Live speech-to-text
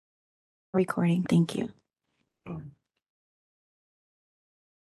Recording, thank you.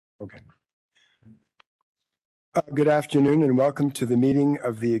 Okay. Good afternoon and welcome to the meeting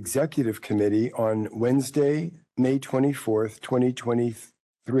of the Executive Committee on Wednesday, May 24th,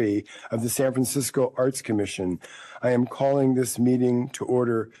 2023 of the San Francisco Arts Commission. I am calling this meeting to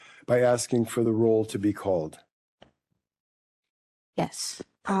order by asking for the roll to be called. Yes.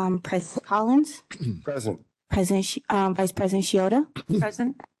 President Collins, Present. Vice President Shiota,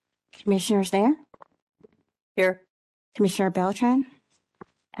 Present. Commissioners there, Here. Commissioner Beltran,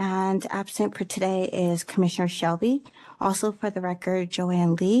 and absent for today is Commissioner Shelby. Also for the record,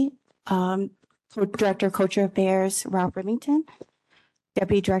 Joanne Lee, Director of Culture Affairs, Ralph Remington,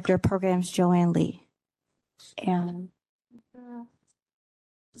 Deputy Director of Programs, Joanne Lee, and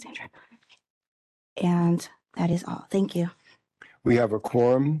Sandra. And that is all. Thank you. We have a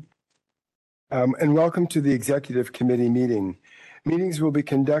quorum. And welcome to the Executive Committee meeting. Meetings will be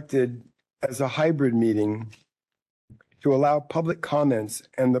conducted as a hybrid meeting to allow public comments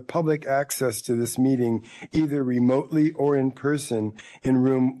and the public access to this meeting either remotely or in person in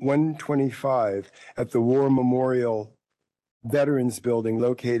room 125 at the War Memorial Veterans Building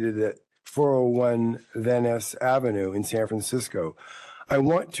located at 401 Van Ness Avenue in San Francisco. I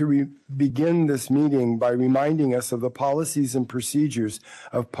want to begin this meeting by reminding us of the policies and procedures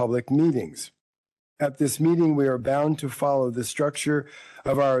of public meetings. At this meeting, we are bound to follow the structure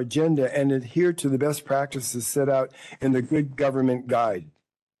of our agenda and adhere to the best practices set out in the Good Government Guide.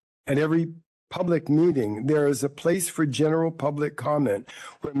 At every public meeting, there is a place for general public comment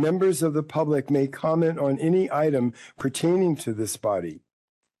where members of the public may comment on any item pertaining to this body.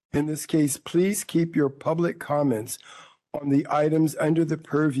 In this case, please keep your public comments on the items under the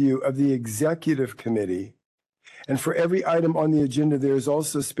purview of the Executive Committee. And for every item on the agenda, there is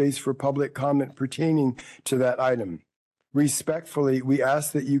also space for public comment pertaining to that item. Respectfully, we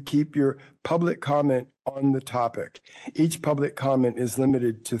ask that you keep your public comment on the topic. Each public comment is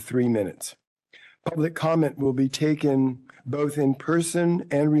limited to 3 minutes. Public comment will be taken both in person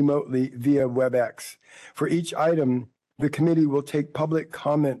and remotely via WebEx. For each item, the committee will take public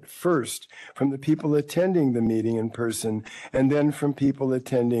comment first from the people attending the meeting in person and then from people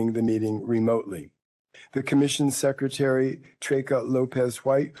attending the meeting remotely. The Commission Secretary, Treca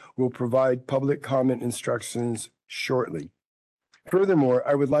Lopez-White, will provide public comment instructions shortly. Furthermore,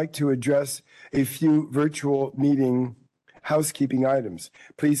 I would like to address a few virtual meeting housekeeping items.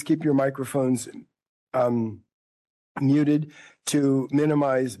 Please keep your microphones muted to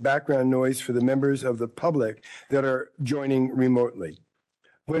minimize background noise for the members of the public that are joining remotely.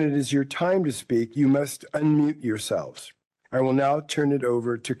 When it is your time to speak, you must unmute yourselves. I will now turn it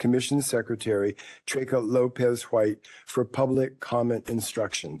over to Commission Secretary Treca Lopez-White for public comment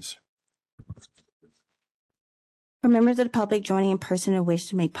instructions. For members of the public joining in person who wish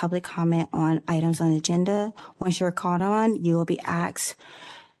to make public comment on items on the agenda, once you're called on, you will be asked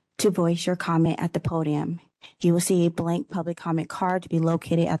to voice your comment at the podium. You will see a blank public comment card to be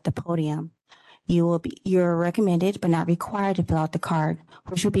located at the podium. You're recommended but not required to fill out the card,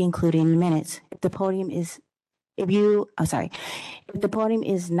 which will be included in the minutes. If the podium is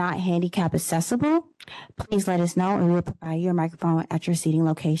not handicap accessible, please let us know and we will provide you a microphone at your seating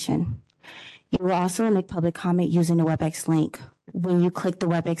location. You will also make public comment using the WebEx link. When you click the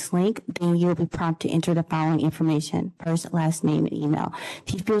WebEx link, then you will be prompted to enter the following information: first, last name, and email.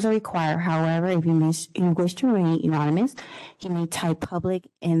 These fields are required. However, if you wish to remain anonymous, you may type public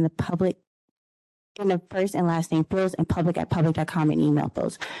in the first and last name fields and public@public.com in email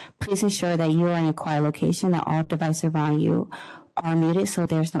fields. Please ensure that you are in a quiet location, that all devices around you are muted so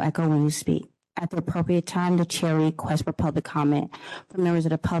there's no echo when you speak. At the appropriate time, the chair will request for public comment. For members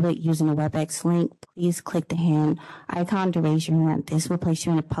of the public using the WebEx link, please click the hand icon to raise your hand. This will place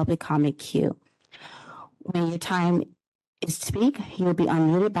you in a public comment queue. When your time is to speak, you will be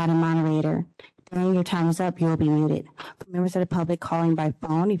unmuted by the moderator. When your time is up, you will be muted. For members of the public calling by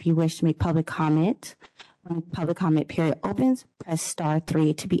phone, if you wish to make public comment, when the public comment period opens, press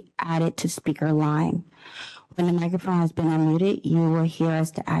 *3 to be added to speaker line. When the microphone has been unmuted, you will hear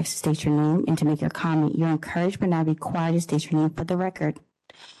us to ask to state your name and to make your comment. You're encouraged but not required to state your name for the record.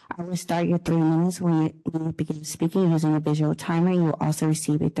 I will start your 3 minutes when you begin speaking using a visual timer. You will also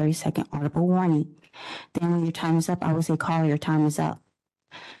receive a 30-second audible warning. Then when your time is up, I will say, caller, your time is up.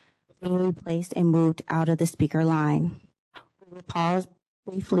 Then you'll be placed and moved out of the speaker line. We will pause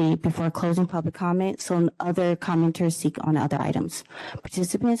briefly before closing public comment so other commenters speak on other items.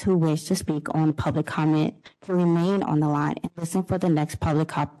 Participants who wish to speak on public comment can remain on the line and listen for the next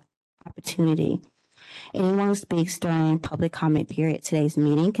public opportunity. Anyone who speaks during public comment period at today's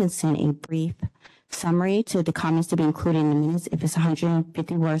meeting can send a brief summary to the comments to be included in the minutes if it's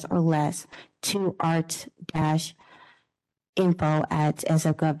 150 words or less to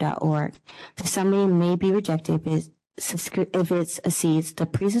art-info@sfgov.org. The summary may be rejected if it exceeds the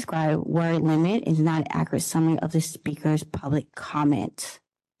pre-described word limit, is not an accurate summary of the speaker's public comment.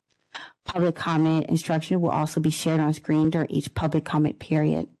 Public comment instruction will also be shared on screen during each public comment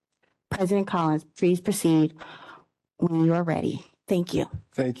period. President Collins, please proceed when you are ready. Thank you.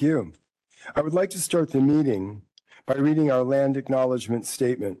 Thank you. I would like to start the meeting by reading our land acknowledgement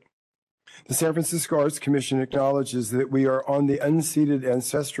statement. The San Francisco Arts Commission acknowledges that we are on the unceded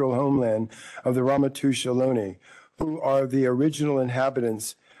ancestral homeland of the Ramaytush Ohlone, who are the original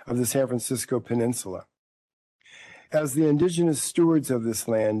inhabitants of the San Francisco Peninsula. As the indigenous stewards of this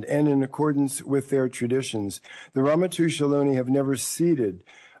land and in accordance with their traditions, the Ramaytush Ohlone have never ceded,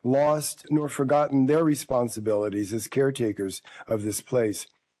 lost, nor forgotten their responsibilities as caretakers of this place,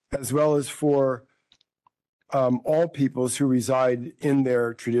 as well as for all peoples who reside in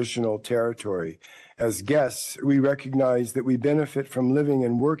their traditional territory. As guests, we recognize that we benefit from living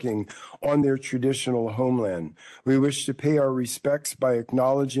and working on their traditional homeland. We wish to pay our respects by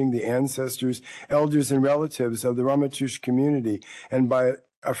acknowledging the ancestors, elders, and relatives of the Ramaytush community and by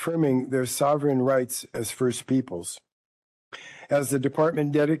affirming their sovereign rights as First Peoples. As the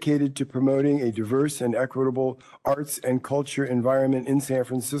department dedicated to promoting a diverse and equitable arts and culture environment in San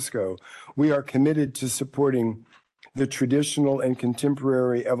Francisco, we are committed to supporting the traditional and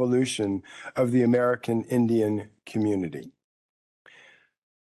contemporary evolution of the American Indian community.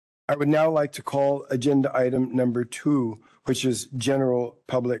 I would now like to call agenda item number 2, which is general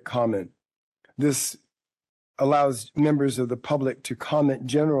public comment. This allows members of the public to comment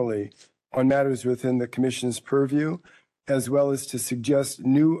generally on matters within the commission's purview, as well as to suggest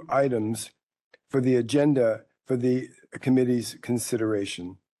new items for the agenda for the committee's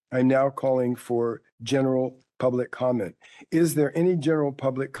consideration. I'm now calling for general public comment. Is there any general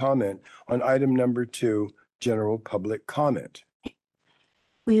public comment on item number 2, general public comment?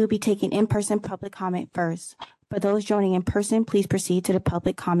 We will be taking in-person public comment first. For those joining in person, please proceed to the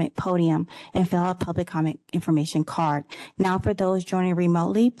public comment podium and fill out a public comment information card. Now, for those joining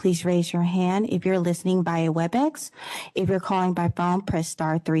remotely, please raise your hand if you're listening via WebEx. If you're calling by phone, press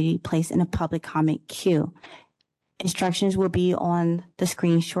 *3 to be placed in a public comment queue. Instructions will be on the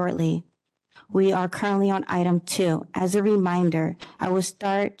screen shortly. We are currently on item 2. As a reminder, I will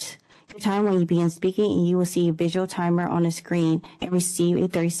start your time when you begin speaking, and you will see a visual timer on the screen and receive a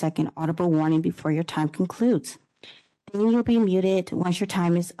 30-second audible warning before your time concludes. Then you'll be muted once your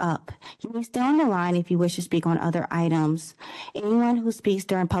time is up. You may stay on the line if you wish to speak on other items. Anyone who speaks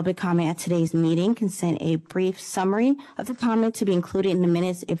during public comment at today's meeting can send a brief summary of the comment to be included in the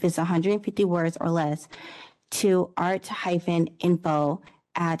minutes if it's 150 words or less to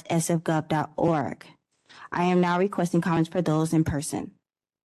art-info@sfgov.org. I am now requesting comments for those in person.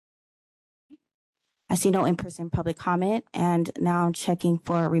 I see no in-person public comment, and now I'm checking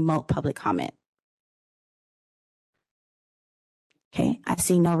for remote public comment. Okay, I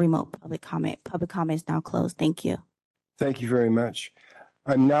see no remote public comment. Public comment is now closed. Thank you. Thank you very much.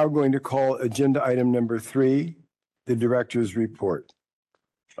 I'm now going to call agenda item number 3, the director's report.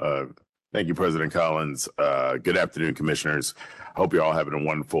 Thank you, President Collins. Good afternoon, commissioners. I hope you're all having a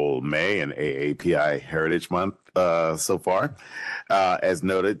wonderful May and AAPI Heritage Month so far. As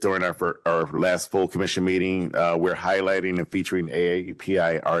noted during our last full commission meeting, we're highlighting and featuring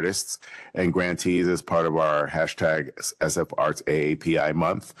AAPI artists and grantees as part of our hashtag SF Arts AAPI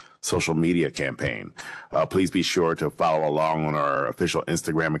Month social media campaign. Please be sure to follow along on our official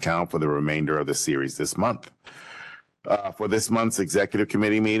Instagram account for the remainder of the series this month. For this month's executive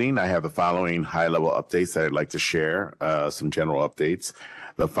committee meeting, I have the following high-level updates that I'd like to share, some general updates.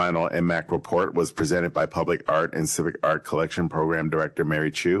 The final MAC report was presented by Public Art and Civic Art Collection Program Director Mary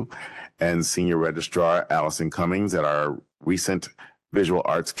Chu and Senior Registrar Allison Cummings at our recent Visual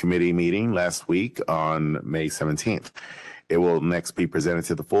Arts Committee meeting last week on May 17th. It will next be presented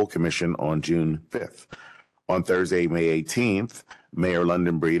to the full commission on June 5th. On Thursday, May 18th, Mayor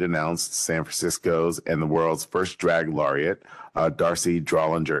London Breed announced San Francisco's and the world's first drag laureate, Darcy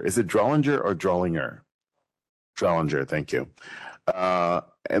Drollinger. Is it Drollinger or Drollinger? Drollinger, thank you.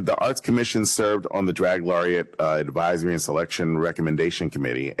 And the Arts Commission served on the Drag Laureate Advisory and Selection Recommendation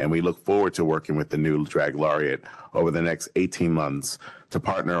Committee, and we look forward to working with the new Drag Laureate over the next 18 months to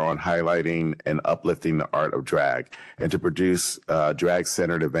partner on highlighting and uplifting the art of drag and to produce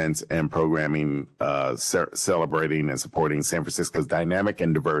drag-centered events and programming celebrating and supporting San Francisco's dynamic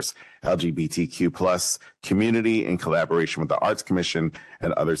and diverse LGBTQ+ community in collaboration with the Arts Commission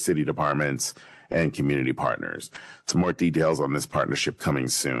and other city departments and community partners. Some more details on this partnership coming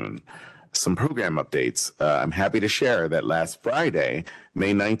soon. Some program updates. I'm happy to share that last Friday,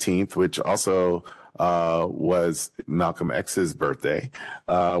 May 19th, which also was Malcolm X's birthday,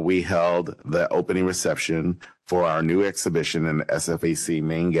 we held the opening reception for our new exhibition in the SFAC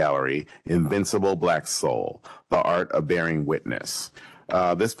main gallery, Invincible Black Soul, The Art of Bearing Witness.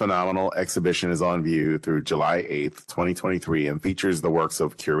 This phenomenal exhibition is on view through July 8th, 2023, and features the works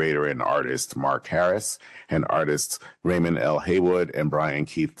of curator and artist Mark Harris and artists Raymond L. Haywood and Brian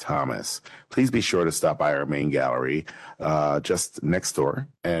Keith Thomas. Please be sure to stop by our main gallery just next door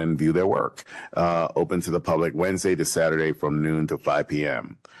and view their work. Open to the public Wednesday to Saturday from noon to 5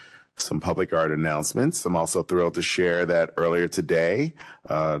 p.m. Some public art announcements. I'm also thrilled to share that earlier today,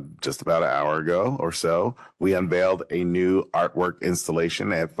 just about an hour ago or so, we unveiled a new artwork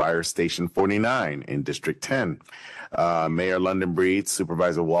installation at Fire Station 49 in District 10. Mayor London Breed,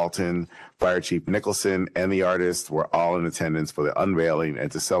 Supervisor Walton, Fire Chief Nicholson, and the artists were all in attendance for the unveiling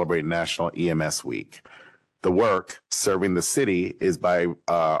and to celebrate National EMS Week. The work, Serving the City, is by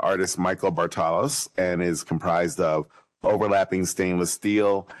artist Michael Bartalos and is comprised of overlapping stainless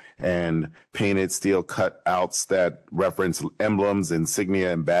steel and painted steel cutouts that reference emblems,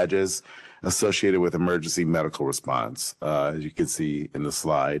 insignia, and badges associated with emergency medical response, as you can see in the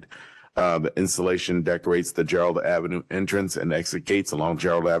slide. The installation decorates the Gerald Avenue entrance and exit gates along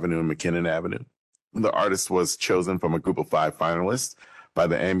Gerald Avenue and McKinnon Avenue. The artist was chosen from a group of 5 finalists by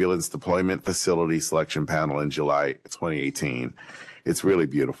the Ambulance Deployment Facility Selection Panel in July 2018. It's really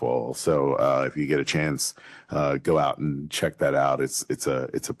beautiful. So if you get a chance, go out and check that out. It's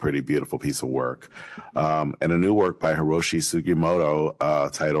a pretty beautiful piece of work. And a new work by Hiroshi Sugimoto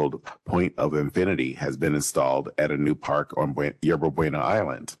titled Point of Infinity has been installed at a new park on Yerba Buena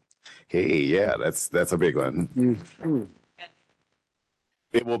Island. Hey, yeah, that's a big one.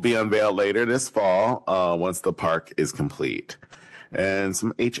 It will be unveiled later this fall once the park is complete. And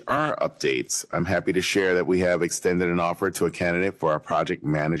some HR updates. I'm happy to share that we have extended an offer to a candidate for our project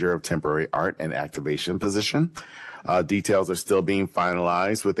manager of temporary art and activation position. Details are still being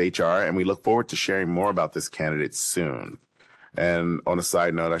finalized with HR, and we look forward to sharing more about this candidate soon. And on a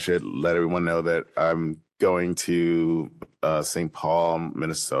side note, I should let everyone know that I'm going to St. Paul,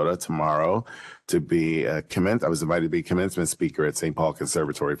 Minnesota tomorrow to be I was invited to be commencement speaker at St. Paul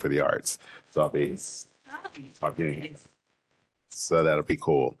Conservatory for the Arts. So I'll be talking. So that'll be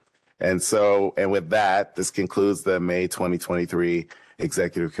cool. And with that, this concludes the May 2023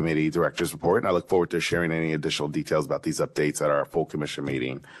 Executive Committee Director's Report. And I look forward to sharing any additional details about these updates at our full commission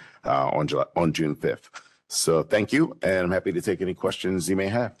meeting on June 5th. So thank you, and I'm happy to take any questions you may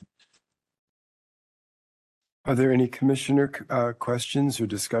have. Are there any commissioner questions or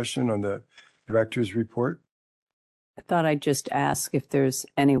discussion on the director's report? I thought I'd just ask if there's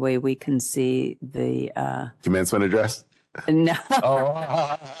any way we can see the, Commencement address? no,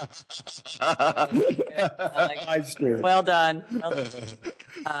 Oh. well done.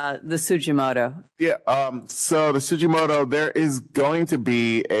 The Sugimoto. Yeah, so the Sugimoto, there is going to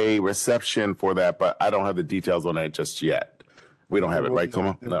be a reception for that, but I don't have the details on that just yet. We don't have it, right,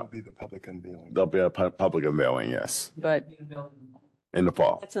 Kuma? There No, will be the public unveiling. there'll be a public unveiling, yes, But in the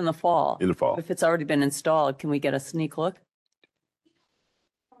fall. it's in the fall. In the fall. If it's already been installed, can we get a sneak look?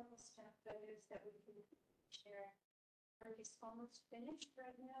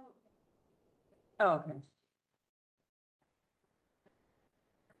 Oh, okay.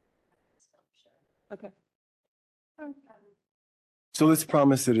 Okay. So let's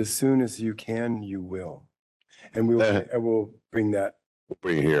promise that as soon as you can, you will. And I will bring that. We'll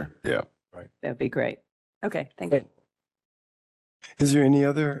bring it here, yeah. That'd be great. Okay, thank you. Is there any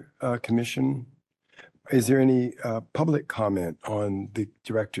other commission? Is there any public comment on the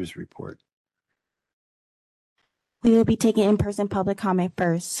director's report? We will be taking in-person public comment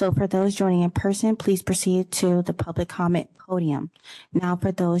first. So for those joining in person, please proceed to the public comment podium. Now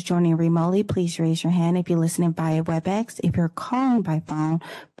for those joining remotely, please raise your hand if you're listening via WebEx. If you're calling by phone,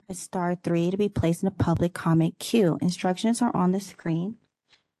 press *3 to be placed in the public comment queue. Instructions are on the screen.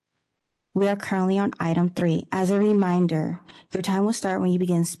 We are currently on item 3. As a reminder, your time will start when you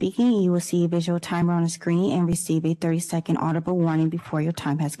begin speaking. You will see a visual timer on the screen and receive a 30-second audible warning before your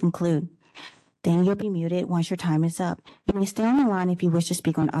time has concluded. Then you'll be muted once your time is up. You may stay on the line if you wish to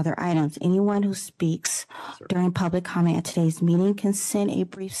speak on other items. Anyone who speaks during public comment at today's meeting can send a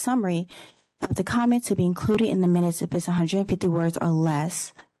brief summary of the comment to be included in the minutes if it's 150 words or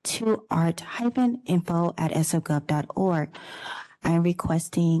less to art-info@sogov.org. I am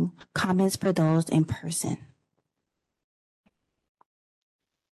requesting comments for those in person.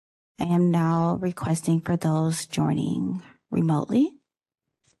 I am now requesting for those joining remotely.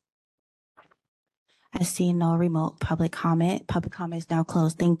 I see no remote public comment. Public comment is now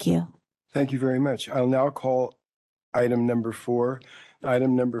closed. Thank you. Thank you very much. I'll now call item number 4.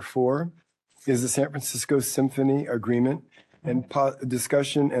 Item number 4 is the San Francisco Symphony Agreement and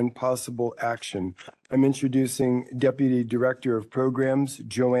discussion and possible action. I'm introducing Deputy Director of Programs,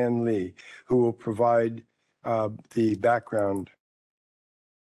 Joanne Lee, who will provide the background.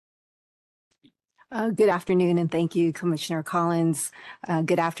 Good afternoon, and thank you, Commissioner Collins.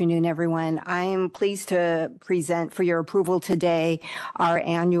 Good afternoon, everyone. I am pleased to present for your approval today our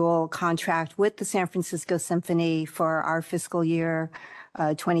annual contract with the San Francisco Symphony for our fiscal year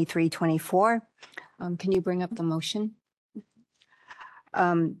 23-24. Can you bring up the motion?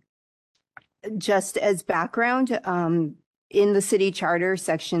 Just as background, in the city charter,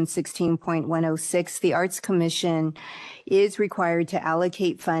 section 16.106, the Arts Commission is required to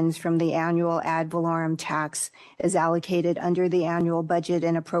allocate funds from the annual ad valorem tax as allocated under the annual budget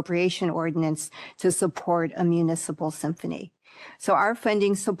and appropriation ordinance to support a municipal symphony. So our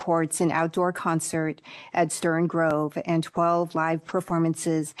funding supports an outdoor concert at Stern Grove and 12 live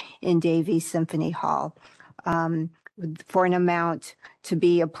performances in Davies Symphony Hall. For an amount to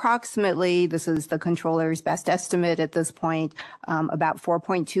be approximately, this is the controller's best estimate at this point, about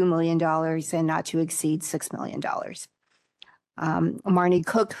 $4.2 million and not to exceed $6 million. Marnie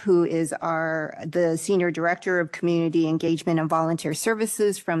Cook, who is the Senior Director of Community Engagement and Volunteer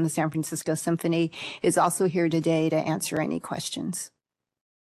Services from the San Francisco Symphony, is also here today to answer any questions.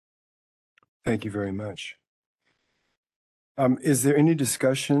 Thank you very much. Is there any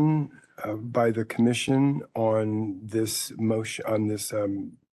discussion by the commission on this motion, on this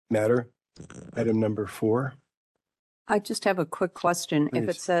matter, item number 4? I just have a quick question. If it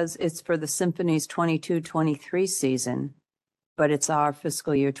Please. says it's for the symphony's 22-23 season, but it's our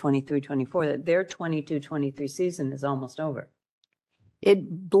fiscal year 23-24, that their 22-23 season is almost over.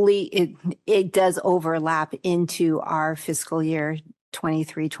 It does overlap into our fiscal year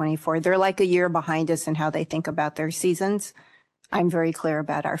 23-24. They're like a year behind us in how they think about their seasons. I'm very clear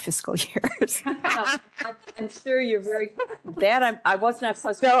about our fiscal years. I'm sure you're very, I was not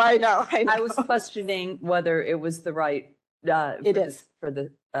questioning. No, I know. I was questioning whether it was the right. It is. For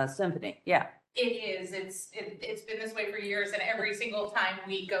the symphony, yeah. It is. It's been this way for years, and every single time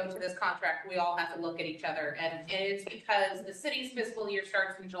we go to this contract, we all have to look at each other. And it's because the city's fiscal year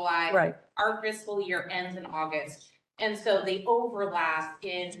starts in July. Right. Our fiscal year ends in August. And so the overlap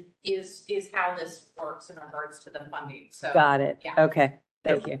is how this works in regards to the funding. So Got it. Yeah. Okay,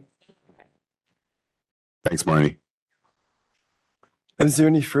 thank you. Thanks, Marnie. Is there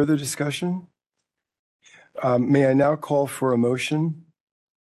any further discussion? May I now call for a motion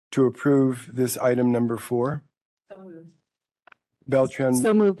to approve this item number 4? Beltran,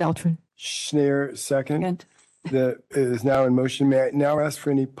 So moved, Beltran. Schneier, second. It is now in motion. May I now ask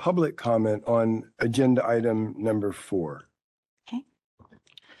for any public comment on agenda item number 4?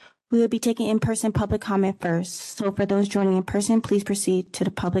 We will be taking in-person public comment first. So for those joining in person, please proceed to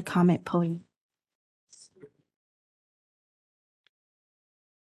the public comment podium.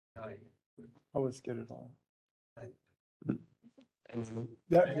 Let's get it on.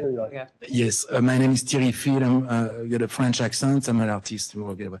 Yeah, here you are. Yes, my name is Thierry Phil. I'm got a French accent. I'm an artist.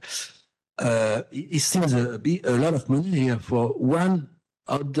 It seems a lot of money here for one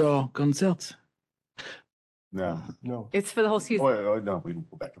outdoor concert. No. No. It's for the whole season. No, we don't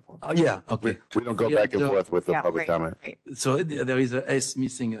go back and forth. Oh, yeah, okay. We don't go Yeah, back and so- forth with the Yeah, public right, comment. right. So there is a S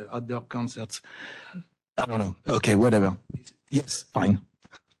missing, outdoor concerts. I don't know. Okay, whatever. Yes, fine.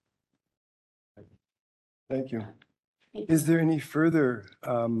 Thank you. Is there any further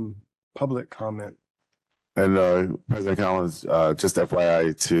public comment? And President Collins, just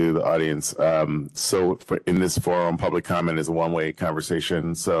FYI to the audience, so in this forum, public comment is a one-way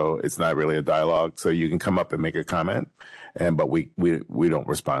conversation, so it's not really a dialogue. So you can come up and make a comment, but we don't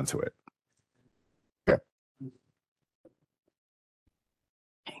respond to it. Okay.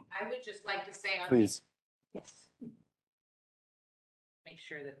 I would just like to say on Please. Yes. Make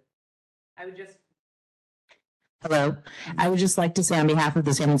sure that I would just. Hello. I would just like to say on behalf of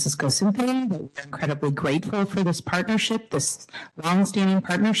the San Francisco Symphony that we're incredibly grateful for this partnership, this longstanding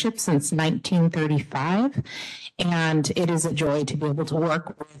partnership since 1935. And it is a joy to be able to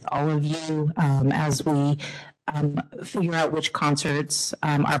work with all of you as we figure out which concerts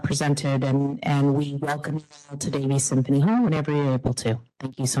are presented. And we welcome you all to Davies Symphony Hall whenever you're able to.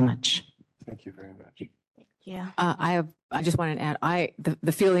 Thank you so much. Thank you very much. Yeah. I just wanted to add,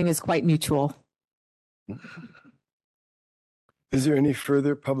 the feeling is quite mutual. Is there any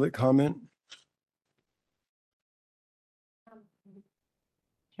further public comment?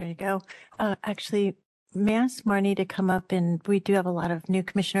 There you go. Actually, may I ask Marnie to come up, and we do have a lot of new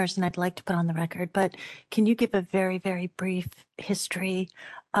commissioners and I'd like to put on the record, but can you give a very, very brief history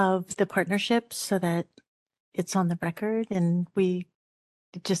of the partnership so that it's on the record and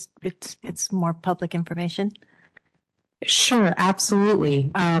it's more public information? Sure,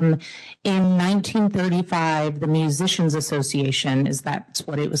 absolutely. In 1935, the Musicians Association, that's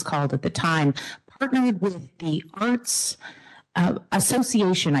what it was called at the time, partnered with the Arts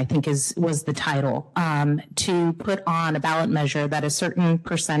Association, I think was the title, to put on a ballot measure that a certain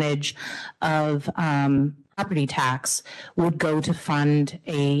percentage of property tax would go to fund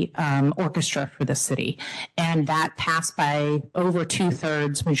a orchestra for the city. And that passed by over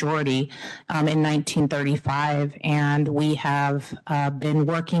 2/3 majority in 1935. And we have been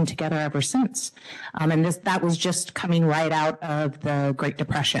working together ever since. And that was just coming right out of the Great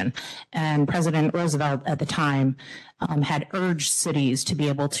Depression. And President Roosevelt at the time had urged cities to be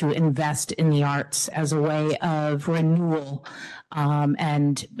able to invest in the arts as a way of renewal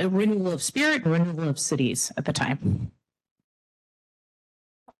and a renewal of spirit and renewal of cities at the time.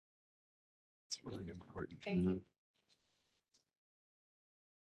 It's really important. Thank you.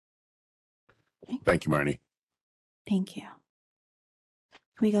 Thank you, Marnie. Thank you.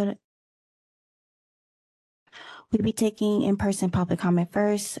 We'll be taking in-person public comment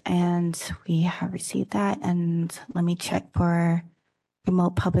first, and we have received that. And let me check for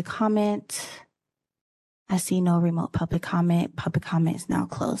remote public comment. I see no remote public comment. Public comment is now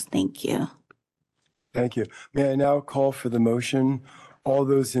closed. Thank you. Thank you. May I now call for the motion? All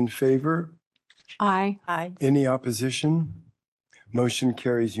those in favor? Aye. Aye. Any opposition? Motion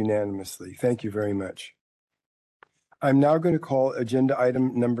carries unanimously. Thank you very much. I'm now going to call agenda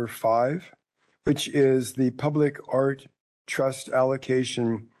item number 5, which is the Public Art Trust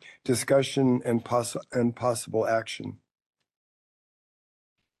allocation discussion and possible action.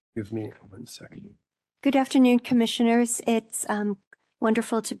 Give me 1 second. Good afternoon, Commissioners. It's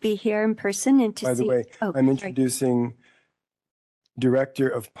wonderful to be here in person and to see. By the way, Oh, I'm sorry. introducing Director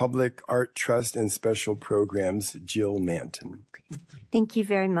of Public Art Trust and Special Programs, Jill Manton. Thank you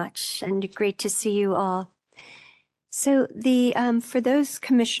very much, and great to see you all. So for those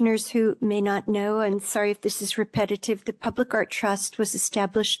commissioners who may not know, and sorry if this is repetitive, the Public Art Trust was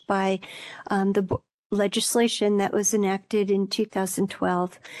established by the legislation that was enacted in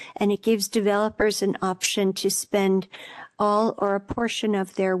 2012, and it gives developers an option to spend all or a portion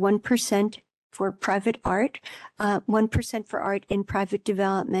of their 1% for private art, 1% for art in private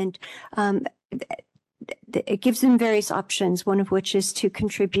development. It gives them various options, one of which is to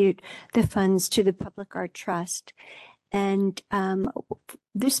contribute the funds to the Public Art Trust. And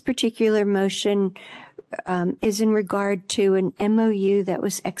this particular motion is in regard to an MOU that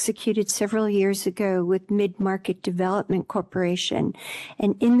was executed several years ago with Mid-Market Development Corporation.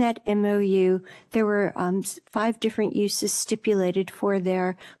 And in that MOU, there were 5 different uses stipulated for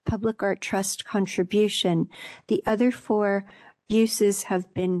their Public Art Trust contribution. The other 4 uses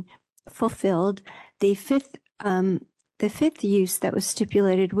have been fulfilled. The fifth use that was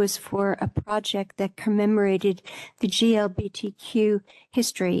stipulated was for a project that commemorated the GLBTQ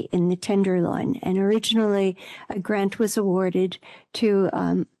history in the Tenderloin. And originally, a grant was awarded to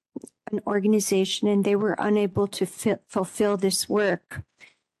an organization, and they were unable to fulfill this work.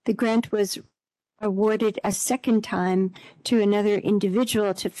 The grant was awarded a second time to another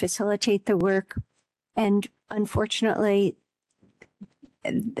individual to facilitate the work, and unfortunately,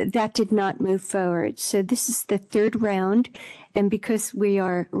 that did not move forward. So this is the 3rd round. And because we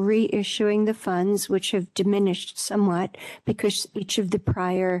are reissuing the funds, which have diminished somewhat because each of the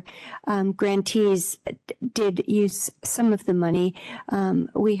prior grantees did use some of the money,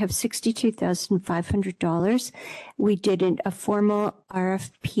 we have $62,500. We did a formal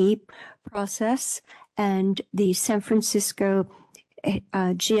RFP process, and the San Francisco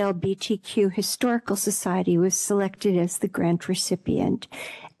GLBTQ Historical Society was selected as the grant recipient,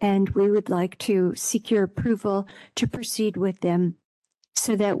 and we would like to seek your approval to proceed with them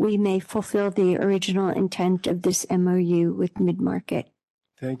so that we may fulfill the original intent of this MOU with Mid-Market.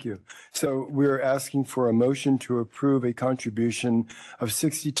 Thank you. So we're asking for a motion to approve a contribution of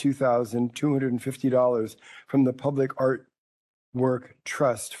 $62,250 from the Public Art Work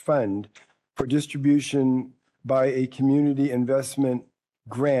Trust Fund for distribution by a community investment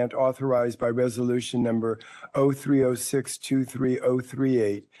grant authorized by resolution number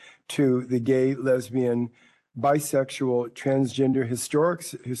 03062338 to the Gay, Lesbian, Bisexual, Transgender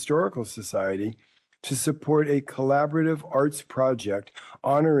Historical Society to support a collaborative arts project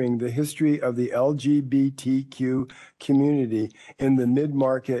honoring the history of the LGBTQ community in the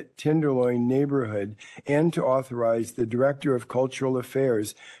Mid-Market Tenderloin neighborhood, and to authorize the Director of Cultural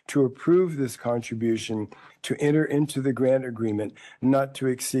Affairs to approve this contribution to enter into the grant agreement not to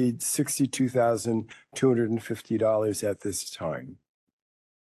exceed $62,250 at this time.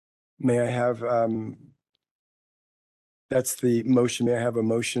 May I have, that's the motion. May I have a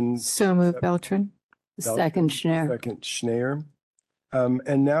motion? So moved, Beltran. Second, Schneier. Second, Schneier.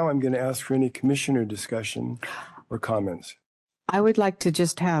 And now I'm going to ask for any commissioner discussion or comments. I would like to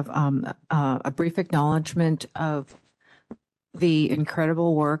just have a brief acknowledgement of the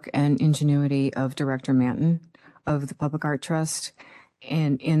incredible work and ingenuity of Director Manton of the Public Art Trust,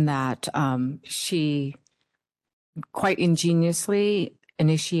 and in that she quite ingeniously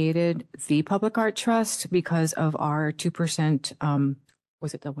initiated the Public Art Trust because of our 2%,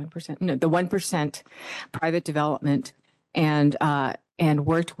 was it the 1%? No, the 1% private development, and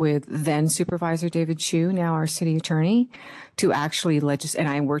worked with then Supervisor David Chu, now our city attorney, to actually and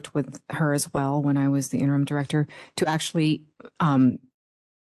I worked with her as well when I was the interim director, to actually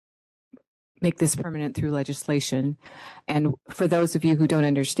make this permanent through legislation. And for those of you who don't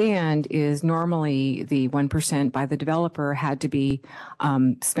understand, is normally the 1% by the developer had to be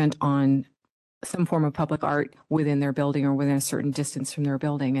spent on some form of public art within their building or within a certain distance from their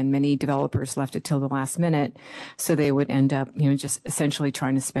building. And many developers left it till the last minute. So they would end up, just essentially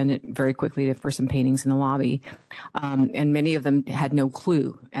trying to spend it very quickly for some paintings in the lobby. And many of them had no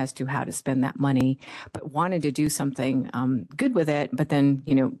clue as to how to spend that money, but wanted to do something good with it, but then,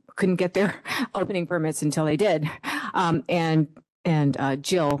 couldn't get their opening permits until they did. And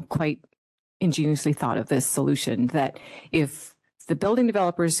Jill quite ingeniously thought of this solution that if the building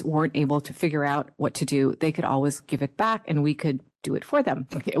developers weren't able to figure out what to do, they could always give it back and we could do it for them.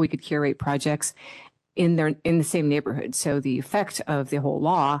 We could curate projects in the same neighborhood. So the effect of the whole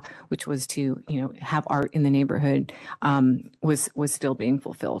law, which was to, have art in the neighborhood, was still being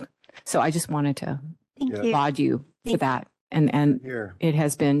fulfilled. So I just wanted to applaud you for that. And Here. it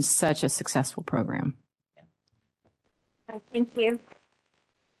has been such a successful program. Thank you.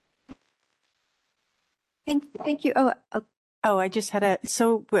 Thank you. Oh, I just had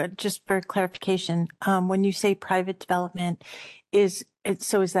just for clarification, when you say private development, is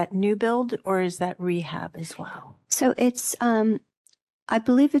that new build or is that rehab as well? So it's, I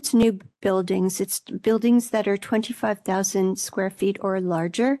believe it's new buildings. It's buildings that are 25,000 square feet or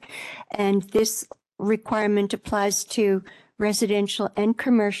larger. And this requirement applies to residential and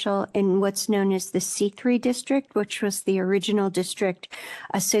commercial in what's known as the C3 district, which was the original district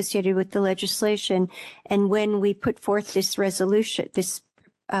associated with the legislation. And when we put forth this resolution,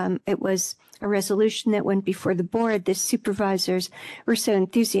 it was a resolution that went before the board. The supervisors were so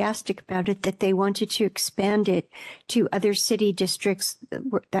enthusiastic about it that they wanted to expand it to other city districts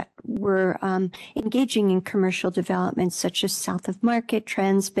that were engaging in commercial development, such as south of Market,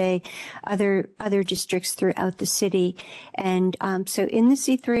 Transbay, other districts throughout the city. And so in the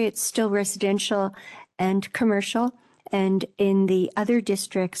C3, it's still residential and commercial. And in the other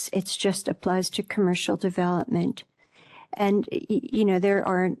districts, it's just applies to commercial development. And, there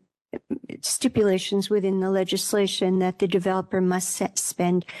are stipulations within the legislation that the developer must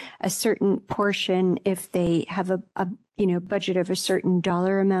spend a certain portion if they have a budget of a certain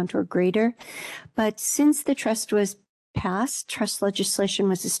dollar amount or greater. But since the trust was passed, trust legislation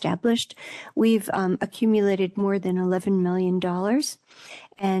was established, we've accumulated more than $11 million.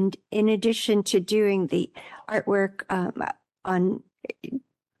 And in addition to doing the artwork on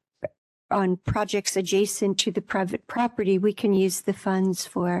projects adjacent to the private property, we can use the funds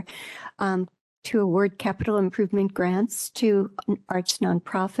to award capital improvement grants to arts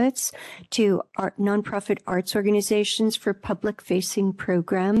nonprofits, to nonprofit arts organizations for public-facing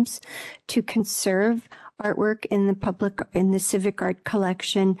programs, to conserve artwork in the civic art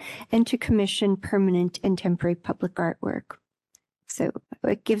collection, and to commission permanent and temporary public artwork. So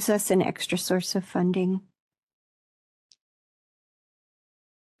it gives us an extra source of funding.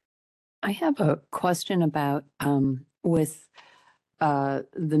 I have a question about with the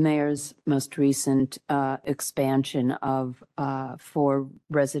mayor's most recent expansion of for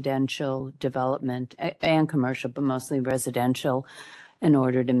residential development and commercial, but mostly residential, in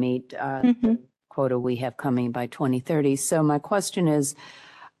order to meet the quota we have coming by 2030. So my question is,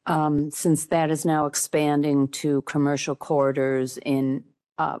 since that is now expanding to commercial corridors in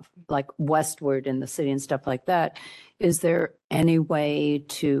like westward in the city and stuff like that, is there any way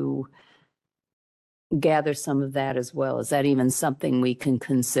to gather some of that as well? Is that even something we can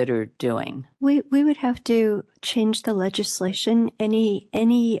consider doing? We would have to change the legislation. Any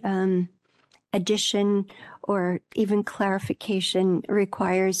addition or even clarification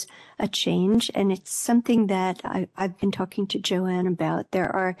requires a change, and it's something that I've been talking to Joanne about.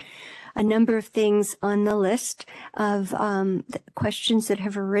 There are a number of things on the list of questions that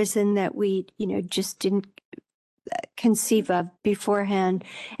have arisen that we just didn't conceive of beforehand,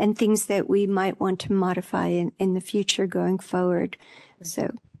 and things that we might want to modify in the future going forward.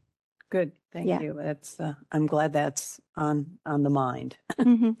 So Good, Yeah. thank you. That's, I'm glad that's on the mind.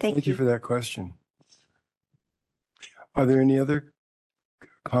 Thank Thank you you. for that question. Are there any other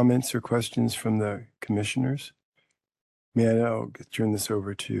comments or questions from the commissioners? May I now turn this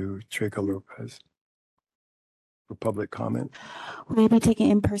over to Treca Lopez for public comment? We'll be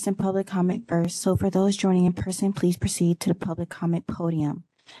taking in-person public comment first. So for those joining in person, please proceed to the public comment podium.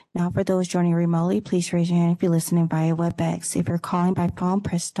 Now for those joining remotely, please raise your hand if you're listening via WebEx. If you're calling by phone,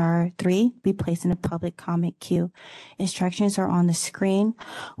 press *3, be placed in a public comment queue. Instructions are on the screen.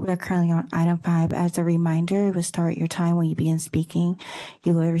 We are currently on item 5. As a reminder, it will start your time when you begin speaking.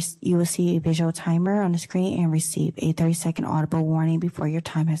 You will see a visual timer on the screen and receive a 30-second audible warning before your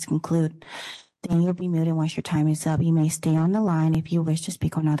time has concluded. Then you'll be muted once your time is up. You may stay on the line if you wish to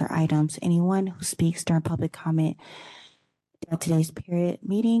speak on other items. Anyone who speaks during public comment at today's period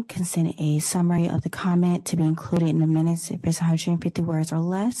meeting can send a summary of the comment to be included in the minutes if it's 150 words or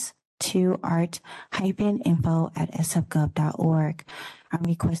less to art-info@sfgov.org. I'm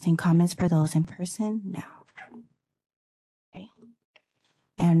requesting comments for those in person now. Okay.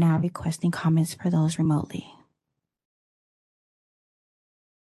 And now requesting comments for those remotely.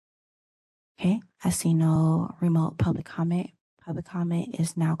 Okay, I see no remote public comment. Public comment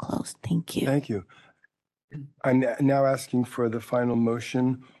is now closed. Thank you. Thank you. I'm now asking for the final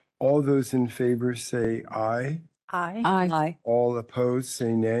motion. All those in favor say aye. Aye. All opposed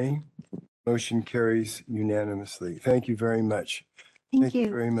say nay. Motion carries unanimously. Thank you very much. Thank you.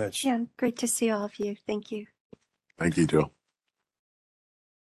 very much. Yeah, great to see all of you. Thank you. Thank you, Joe.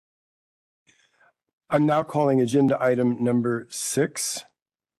 I'm now calling agenda item number 6.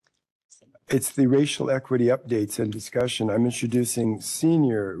 It's the racial equity updates and discussion. I'm introducing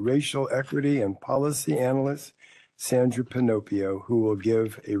Senior Racial Equity and Policy Analyst Sandra Pinopio, who will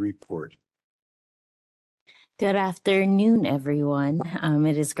give a report. Good afternoon, everyone.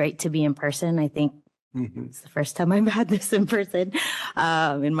 It is great to be in person. I think it's the first time I've had this in person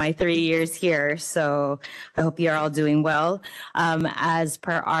in my 3 years here. So I hope you're all doing well. As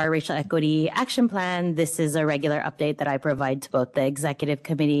per our Racial Equity Action Plan, this is a regular update that I provide to both the Executive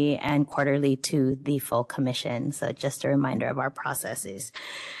Committee and quarterly to the full Commission. So just a reminder of our processes.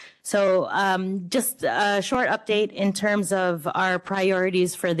 So just a short update in terms of our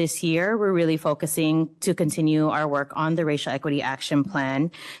priorities for this year. We're really focusing to continue our work on the Racial Equity Action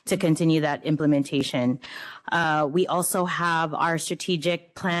Plan, to continue that implementation. We also have our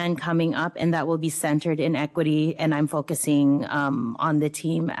strategic plan coming up, and that will be centered in equity. And I'm focusing on the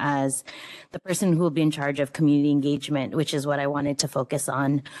team as the person who will be in charge of community engagement, which is what I wanted to focus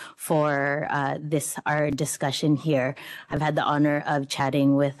on for our discussion here. I've had the honor of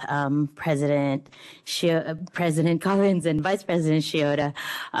chatting with President Collins and Vice President Shioda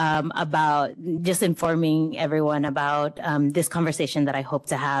about just informing everyone about this conversation that I hope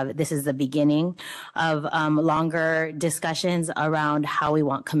to have. This is the beginning of longer discussions around how we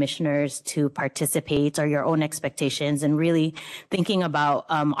want commissioners to participate, or your own expectations, and really thinking about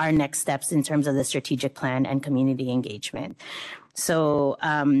our next steps in terms of the strategic plan and community engagement. So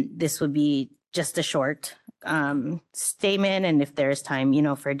this would be just a short statement, and if there's time,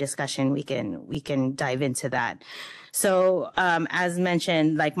 for discussion, we can dive into that. So as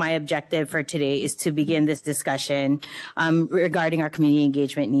mentioned, like, my objective for today is to begin this discussion regarding our community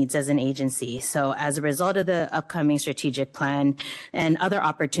engagement needs as an agency. So as a result of the upcoming strategic plan and other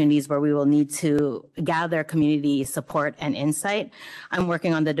opportunities where we will need to gather community support and insight, I'm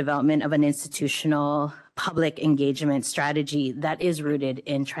working on the development of an institutional public engagement strategy that is rooted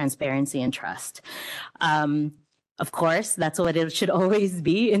in transparency and trust. Of course, that's what it should always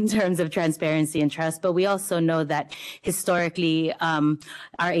be in terms of transparency and trust. But we also know that historically,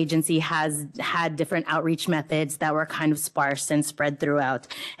 our agency has had different outreach methods that were kind of sparse and spread throughout.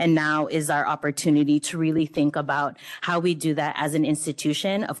 And now is our opportunity to really think about how we do that as an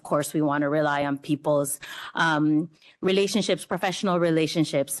institution. Of course, we want to rely on people's relationships, professional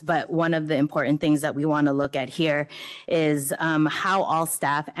relationships. But one of the important things that we want to look at here is how all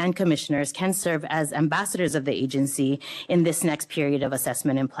staff and commissioners can serve as ambassadors of the agency in this next period of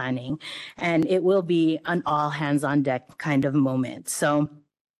assessment and planning. And it will be an all hands on deck kind of moment. So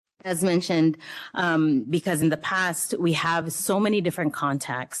as mentioned, because in the past we have so many different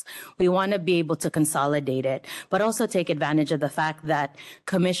contacts, we want to be able to consolidate it, but also take advantage of the fact that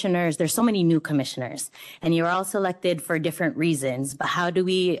commissioners, there's so many new commissioners, and you're all selected for different reasons. But how do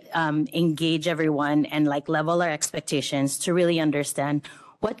we engage everyone and level our expectations to really understand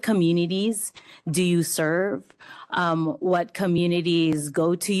what communities do you serve? What communities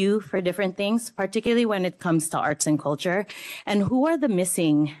go to you for different things, particularly when it comes to arts and culture? And who are the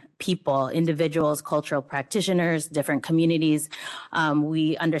missing people, individuals, cultural practitioners, different communities.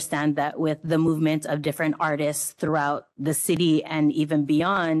 We understand that with the movement of different artists throughout the city and even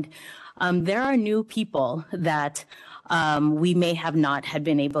beyond, there are new people that we may have not had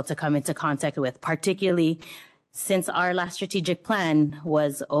been able to come into contact with, particularly since our last strategic plan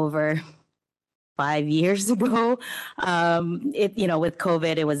was over 5 years ago. With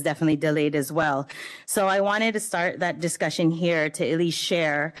COVID, it was definitely delayed as well. So I wanted to start that discussion here to at least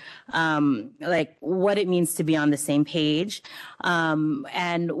share what it means to be on the same page.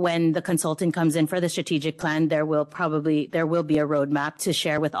 And when the consultant comes in for the strategic plan, there will be a roadmap to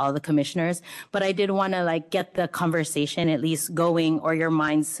share with all the commissioners. But I did want to get the conversation at least going, or your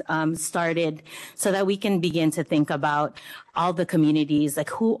minds started, so that we can begin to think about all the communities,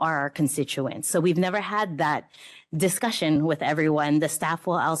 who are our constituents. So we've never had that discussion with everyone. The staff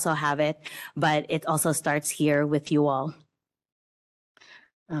will also have it, but it also starts here with you all.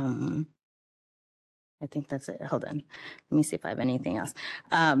 I think that's it. Hold on. Let me see if I have anything else.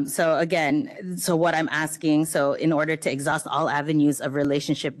 So what I'm asking, in order to exhaust all avenues of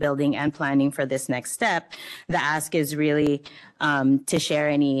relationship building and planning for this next step, the ask is really to share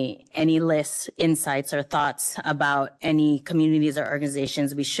any lists, insights, or thoughts about any communities or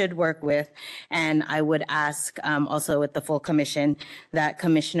organizations we should work with. And I would ask also with the full commission that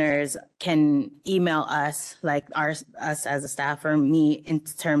commissioners can email us, us as a staff or me, in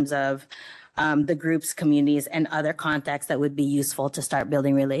terms of the groups, communities, and other contacts that would be useful to start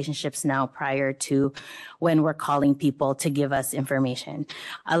building relationships now prior to when we're calling people to give us information.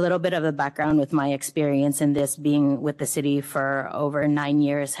 A little bit of the background with my experience in this, being with the city for over 9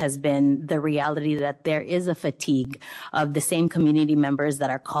 years, has been the reality that there is a fatigue of the same community members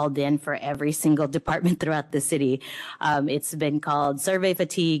that are called in for every single department throughout the city. It's been called survey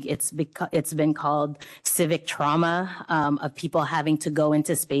fatigue. It's been called civic trauma of people having to go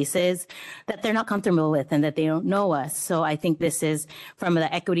into spaces that they're not comfortable with and that they don't know us. So I think this is from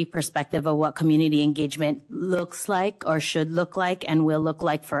the equity perspective of what community engagement looks like, or should look like, and will look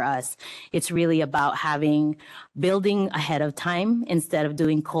like for us. It's really about building ahead of time instead of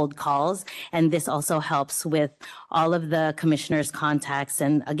doing cold calls. And this also helps with all of the commissioners' contacts,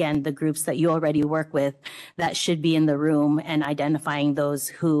 and again, the groups that you already work with that should be in the room, and identifying those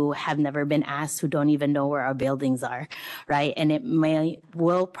who have never been asked, who don't even know where our buildings are, right? And it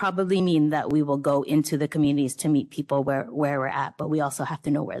will probably mean that we will go into the communities to meet people where we're at, but we also have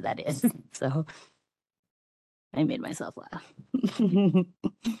to know where that is. So I made myself laugh.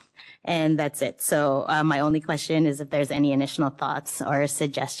 And that's it. So my only question is if there's any initial thoughts or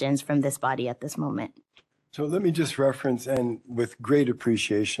suggestions from this body at this moment. So let me just reference, and with great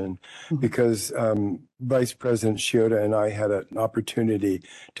appreciation, because Vice President Shiota and I had an opportunity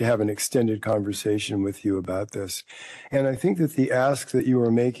to have an extended conversation with you about this. And I think that the ask that you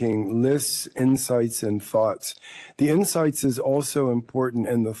were making, lists, insights, and thoughts, the insights is also important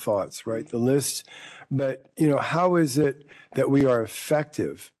in the thoughts, right? The list, but how is it that we are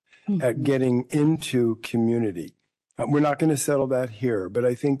effective at getting into community? We're not going to settle that here, but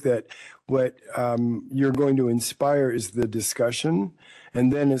I think that what you're going to inspire is the discussion,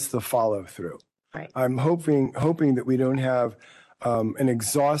 and then it's the follow through. Right. I'm hoping that we don't have an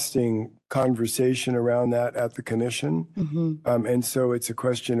exhausting conversation around that at the commission. And so it's a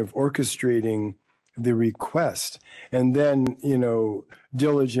question of orchestrating the request, and then,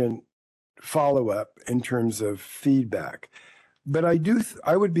 diligent follow up in terms of feedback. But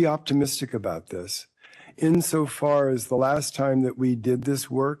I would be optimistic about this, insofar as the last time that we did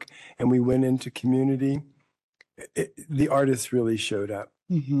this work and we went into community, the artists really showed up.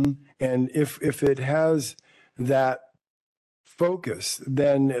 And if it has that focus,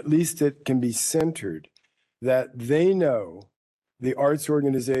 then at least it can be centered, that they know, the arts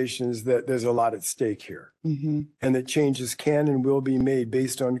organizations, that there's a lot at stake here, and that changes can and will be made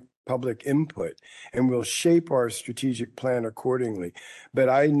based on public input, and will shape our strategic plan accordingly. But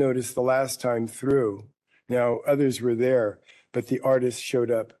I noticed the last time through, now others were there, but the artists showed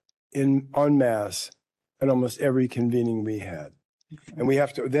up en masse at almost every convening we had. And we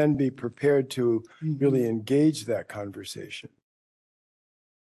have to then be prepared to really engage that conversation.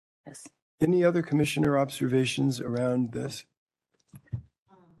 Yes. Any other commissioner observations around this?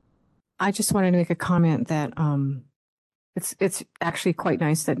 I just wanted to make a comment that it's actually quite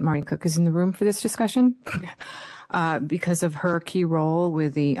nice that Maureen Cook is in the room for this discussion because of her key role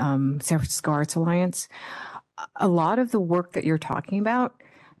with the San Francisco Arts Alliance. A lot of the work that you're talking about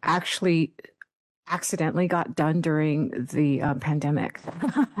actually accidentally got done during the pandemic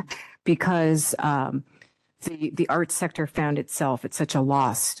because the arts sector found itself at such a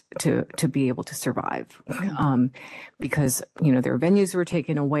loss to be able to survive, because their venues were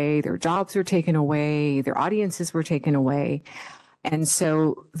taken away, their jobs were taken away, their audiences were taken away, and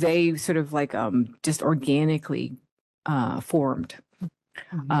so they sort of like just organically formed.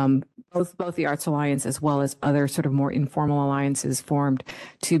 Both the Arts Alliance as well as other sort of more informal alliances formed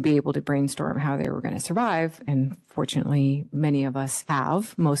to be able to brainstorm how they were going to survive. And fortunately, most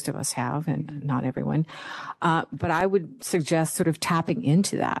of us have, and not everyone. But I would suggest sort of tapping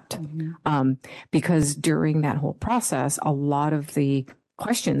into that, because during that whole process, a lot of the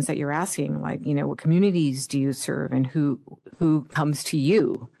questions that you're asking, like, what communities do you serve and who comes to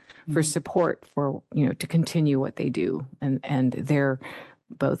you for support for, to continue what they do. And they're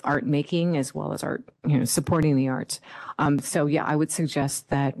both art making as well as art, supporting the arts. So yeah, I would suggest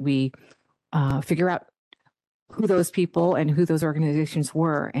that we figure out who those people and who those organizations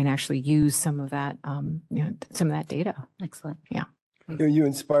were and actually use some of that, some of that data. Excellent. Yeah. You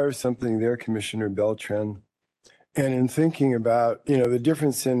inspire something there, Commissioner Beltran. And in thinking about, the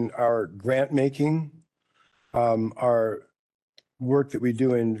difference in our grant making, our work that we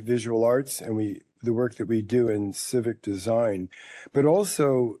do in visual arts and the work that we do in civic design. But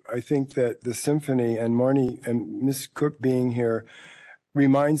also, I think that the symphony and Marnie and Ms. Cook being here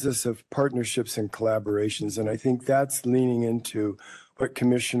reminds us of partnerships and collaborations. And I think that's leaning into what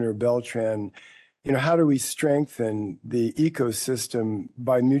Commissioner Beltran, how do we strengthen the ecosystem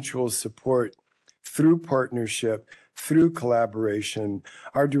by mutual support through partnership, through collaboration?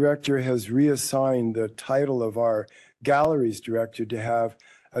 Our director has reassigned the title of our galleries director to have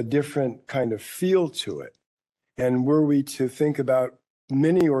a different kind of feel to it. And were we to think about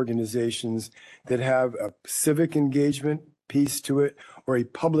many organizations that have a civic engagement piece to it or a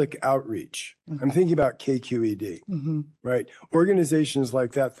public outreach, I'm thinking about KQED, right? Organizations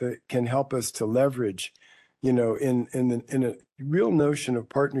like that can help us to leverage, in a real notion of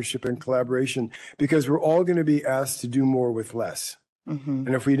partnership and collaboration, because we're all going to be asked to do more with less. And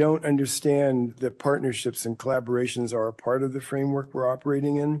if we don't understand that partnerships and collaborations are a part of the framework we're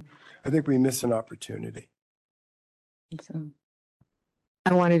operating in, I think we miss an opportunity.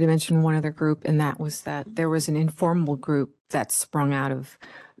 I wanted to mention one other group, and that was that there was an informal group that sprung out of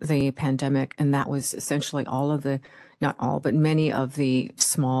the pandemic, and that was essentially not all, but many of the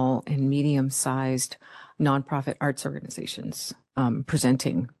small and medium-sized nonprofit arts organizations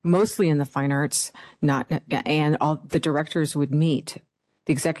presenting, mostly in the fine arts, and all the directors would meet.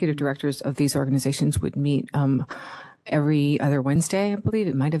 The executive directors of these organizations would meet every other Wednesday, I believe.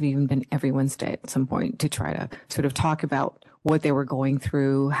 It might have even been every Wednesday at some point, to try to sort of talk about what they were going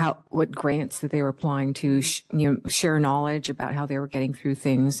through, what grants that they were applying to, share knowledge about how they were getting through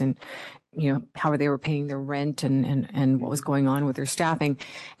things, and how they were paying their rent and what was going on with their staffing.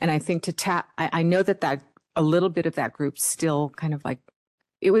 And I think I know that a little bit of that group still kind of like,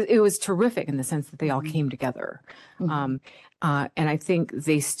 it was terrific in the sense that they all came together. And I think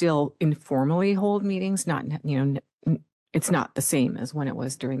they still informally hold meetings, it's not the same as when it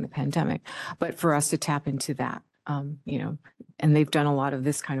was during the pandemic, but for us to tap into that, and they've done a lot of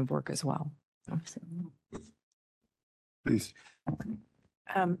this kind of work as well. Please.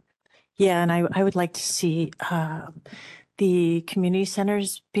 Yeah, and I would like to see the community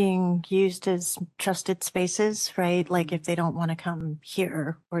centers being used as trusted spaces, right? Like if they don't want to come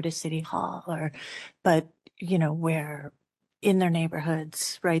here or to City Hall, but where in their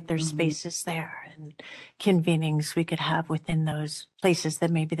neighborhoods, right? There's spaces there and convenings we could have within those places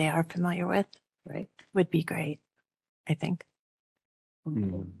that maybe they are familiar with, right? Would be great, I think.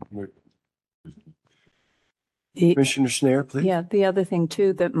 Commissioner Schneier, please. Yeah, the other thing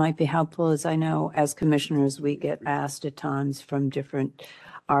too that might be helpful is, I know as commissioners, we get asked at times from different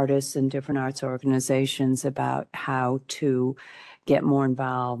artists and different arts organizations about how to get more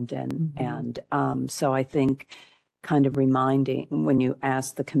involved. And so I think kind of reminding, when you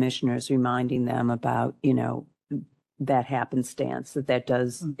ask the commissioners, reminding them about, that happenstance, that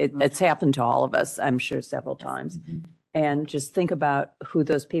does, it's happened to all of us, I'm sure, several times. And just think about who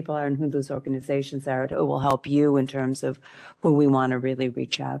those people are and who those organizations are. It will help you in terms of who we want to really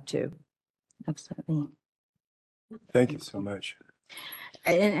reach out to. Absolutely. Thank you so much.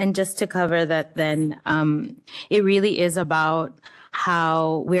 And just to cover that then, it really is about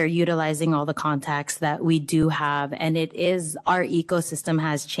how we're utilizing all the contacts that we do have. And it is, our ecosystem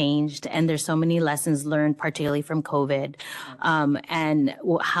has changed, and there's so many lessons learned, particularly from COVID, and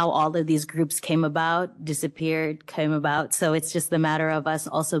how all of these groups came about, disappeared, came about. So it's just a matter of us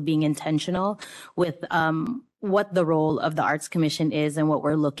also being intentional with what the role of the Arts Commission is and what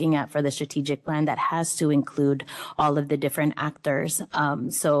we're looking at for the strategic plan that has to include all of the different actors.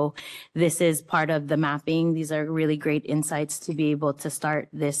 So this is part of the mapping. These are really great insights to be able to start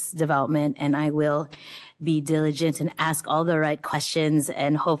this development, and I will be diligent and ask all the right questions,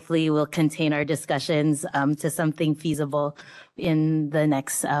 and hopefully we'll contain our discussions to something feasible in the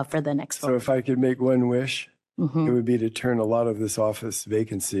next for the next. So if I could make one wish, Mhm. it would be to turn a lot of this office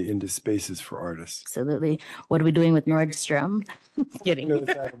vacancy into spaces for artists. Absolutely. What are we doing with Nordstrom? I Kidding. know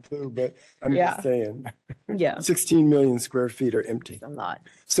it's out of blue, but I'm Yeah. just saying, Yeah. 16 million square feet are empty. A lot.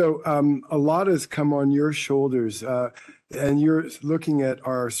 So a lot has come on your shoulders, and you're looking at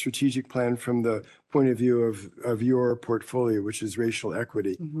our strategic plan from the point of view of your portfolio, which is racial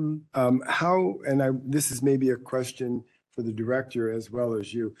equity. Mhm. This is maybe a question for the director as well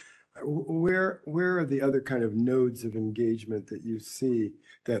as you. Where are the other kind of nodes of engagement that you see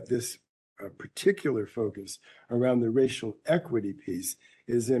that this particular focus around the racial equity piece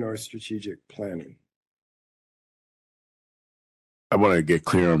is in our strategic planning? I want to get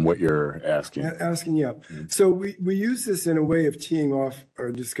clear on what you're asking. Asking, yeah. So we use this in a way of teeing off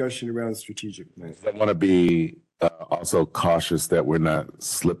our discussion around strategic planning. I want to be also cautious that we're not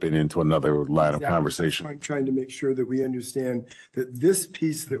slipping into another line of conversation. I'm trying to make sure that we understand that this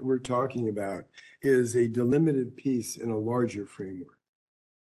piece that we're talking about is a delimited piece in a larger framework.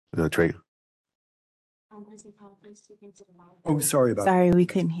 Trey? Oh, sorry about that. Sorry, we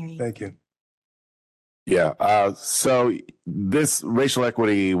couldn't hear you. Thank you. Yeah, so this racial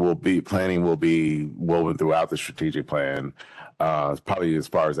equity will be woven throughout the strategic plan. It's probably as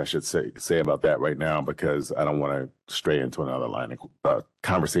far as I should say about that right now, because I don't want to stray into another line of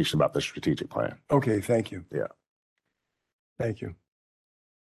conversation about the strategic plan. Okay, thank you. Yeah. Thank you.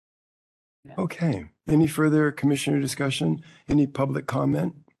 Okay, any further commissioner discussion? Any public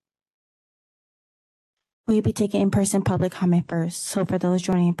comment? We'll be taking in-person public comment first. So for those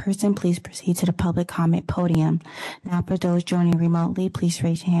joining in person, please proceed to the public comment podium. Now for those joining remotely, please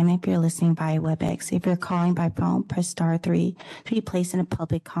raise your hand if you're listening via WebEx. If you're calling by phone, press *3 to be placed in a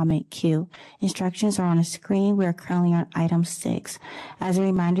public comment queue. Instructions are on the screen. We are currently on item 6. As a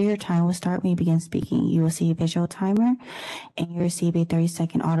reminder, your time will start when you begin speaking. You will see a visual timer and you receive a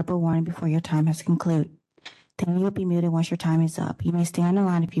 30-second audible warning before your time has concluded. Then you will be muted once your time is up. You may stay on the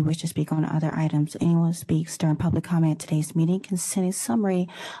line if you wish to speak on other items. Anyone who speaks during public comment at today's meeting can send a summary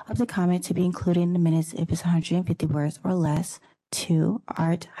of the comment to be included in the minutes if it's 150 words or less to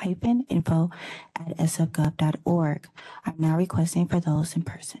art-info@sfgov.org. I'm now requesting for those in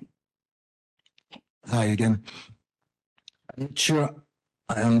person. Hi again. I'm not sure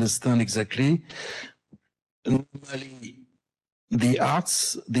I understand exactly. Normally, the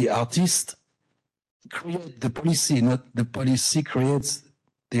artist create the policy, not the policy creates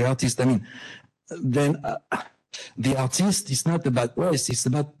the artist. I mean, then the artist is not about race, it's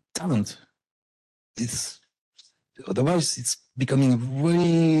about talent. Otherwise it's becoming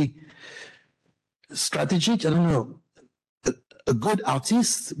very strategic. I don't know. A good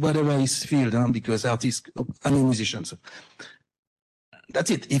artist, whatever his field, because artists, I mean musicians. That's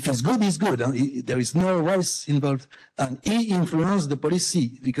it. If it's good, it's good. There is no race involved. And he influenced the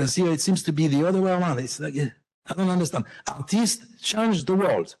policy, because here it seems to be the other way around. It's like, I don't understand. Artists change the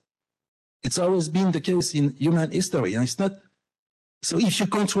world. It's always been the case in human history. And it's not. So if you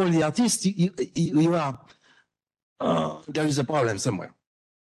control the artist, you are, there is a problem somewhere.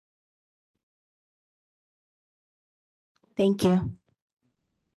 Thank you.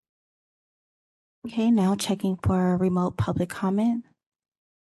 Okay, now checking for remote public comment.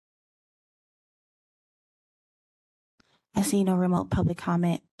 I see no remote public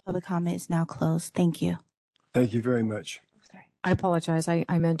comment. Public comment is now closed. Thank you. Thank you very much. I apologize. I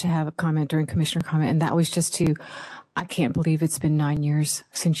meant to have a comment during commissioner comment, and that was just I can't believe it's been 9 years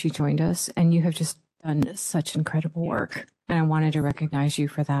since you joined us, and you have just done such incredible work. And I wanted to recognize you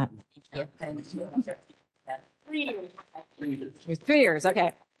for that. 3 years.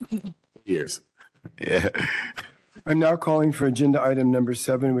 Okay. Years. Yeah. I'm now calling for agenda item number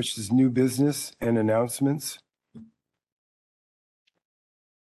 7, which is new business and announcements.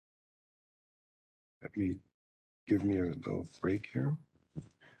 Give me a little break here.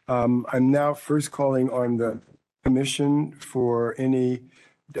 I'm now first calling on the commission for any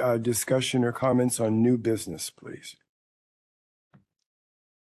discussion or comments on new business, please.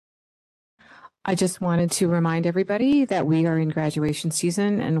 I just wanted to remind everybody that we are in graduation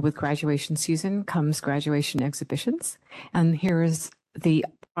season, and with graduation season comes graduation exhibitions. And here is the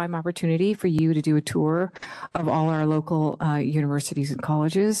prime opportunity for you to do a tour of all our local universities and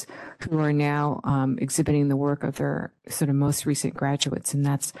colleges who are now exhibiting the work of their sort of most recent graduates. And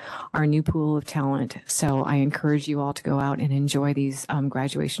that's our new pool of talent. So I encourage you all to go out and enjoy these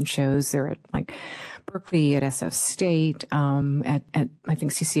graduation shows. They're at like Berkeley, at SF State, at I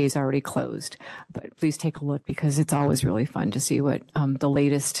think CCA is already closed, but please take a look because it's always really fun to see what the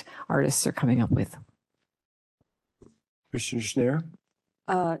latest artists are coming up with. Commissioner Schneer?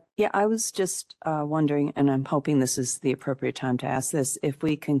 Yeah, I was just wondering, and I'm hoping this is the appropriate time to ask this, if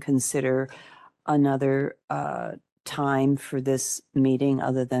we can consider another time for this meeting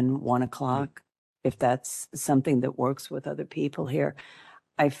other than 1 o'clock, if that's something that works with other people here.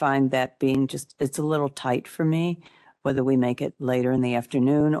 I find that being it's a little tight for me, whether we make it later in the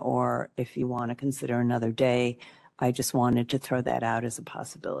afternoon or if you want to consider another day. I just wanted to throw that out as a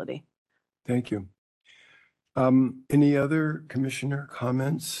possibility. Thank you. Any other commissioner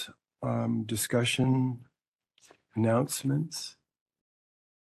comments, discussion, announcements?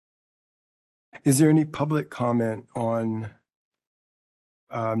 Is there any public comment on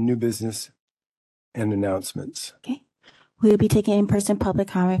new business and announcements? Okay. We'll be taking in-person public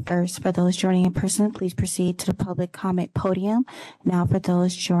comment first. For those joining in person, please proceed to the public comment podium. Now, for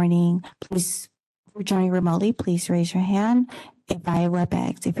those joining remotely, please raise your hand via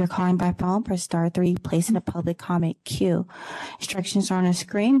WebEx. If you're calling by phone, press *3, place in a public comment queue. Instructions are on the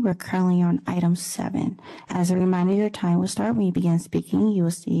screen. We're currently on item 7. As a reminder, your time will start when you begin speaking. You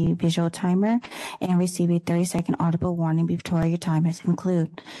will see a visual timer and receive a 30-second audible warning before your time has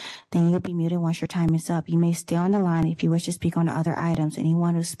concluded. Then you'll be muted once your time is up. You may stay on the line if you wish to speak on other items.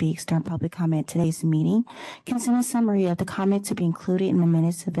 Anyone who speaks during public comment today's meeting can send a summary of the comment to be included in the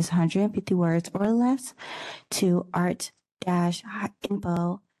minutes if it's 150 words or less to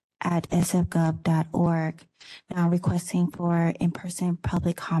art-info@sfgov.org. Now requesting for in-person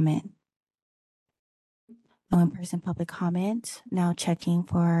public comment. No in-person public comment. Now checking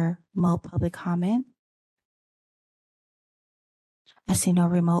for remote public comment. I see no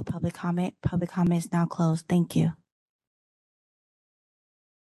remote public comment. Public comment is now closed. Thank you.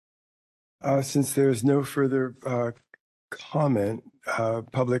 Since there's no further comment,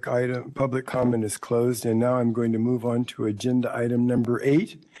 public comment is closed, and now I'm going to move on to agenda item number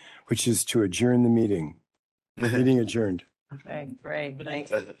 8, which is to adjourn the meeting. Meeting adjourned. Okay, great.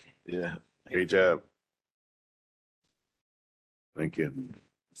 Thanks. Yeah, great job. Thank you.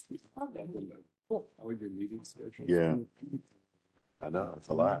 Yeah, I know, it's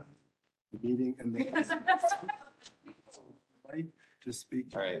a lot. Meeting and then to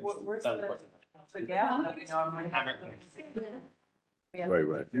speak. All right. Yeah.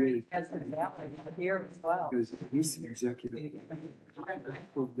 Right. Here as well. Because this executive,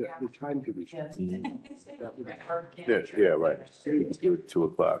 the time could be. Yeah, right. Let's do it 2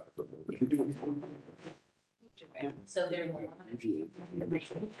 o'clock. So they're.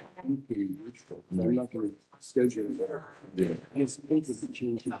 I'm not going to schedule it.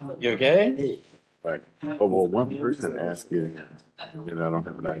 You okay? Right. Oh, well, one person asked you, and I don't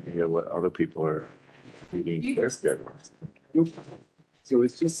have an idea what other people are reading their schedules. So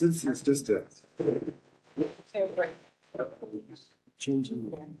it's just a changing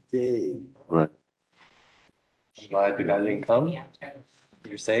the day. Right. Glad you guys didn't come.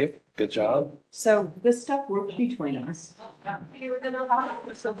 You're safe. Good job. So this stuff works between us.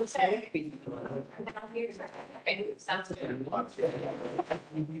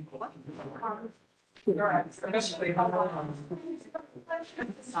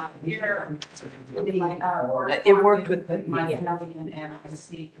 It worked with my and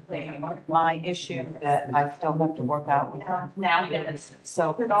my issue that I still have to work out with now.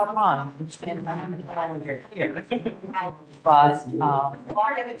 So put on and I'm here. But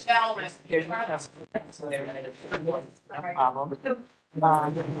there's no problem. The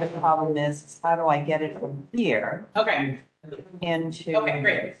problem is, how do I get it from here? Okay. Into Okay,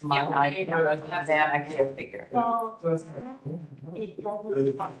 great. my Yeah. that I can't figure.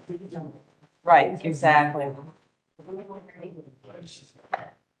 Right, exactly.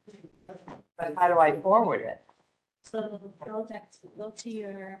 But how do I forward it? So go to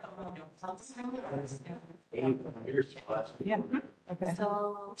your. Yeah, okay.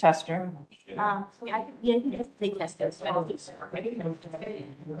 So, Tester. yeah, you can just take test those. But,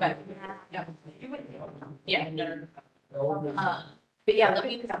 yeah. But yeah, let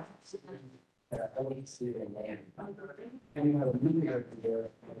me.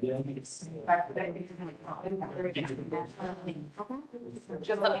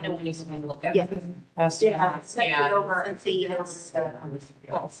 Just let me know when you look at it. Yeah. Tester. Send it over and see.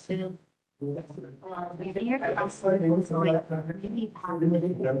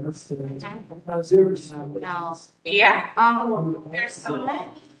 Yeah. There's so many.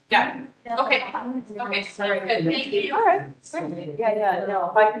 Yeah. Okay. Okay. Sorry. Good. Thank you. All right. Yeah, no,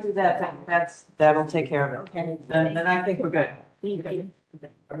 if I can do that, that'll take care of it. Okay. Then I think we're good.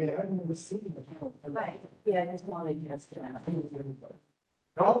 I mean, I've never seen it. Right, yeah, I just wanted to ask that.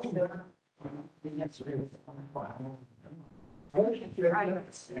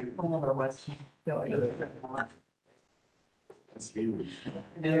 It's huge.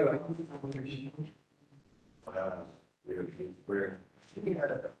 We're.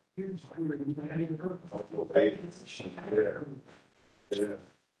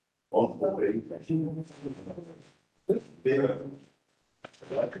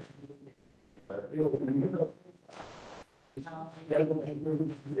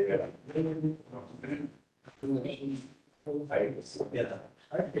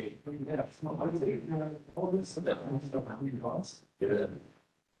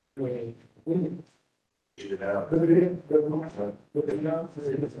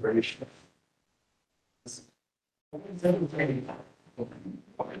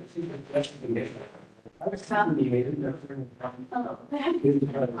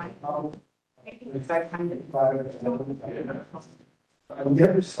 I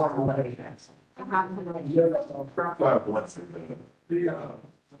never saw like that. Yeah.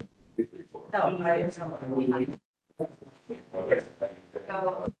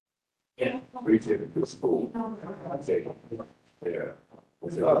 We did it to school. Yeah.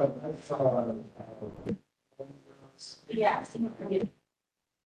 Yeah.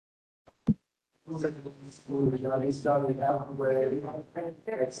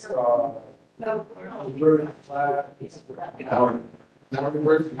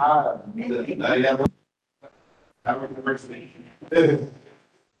 University.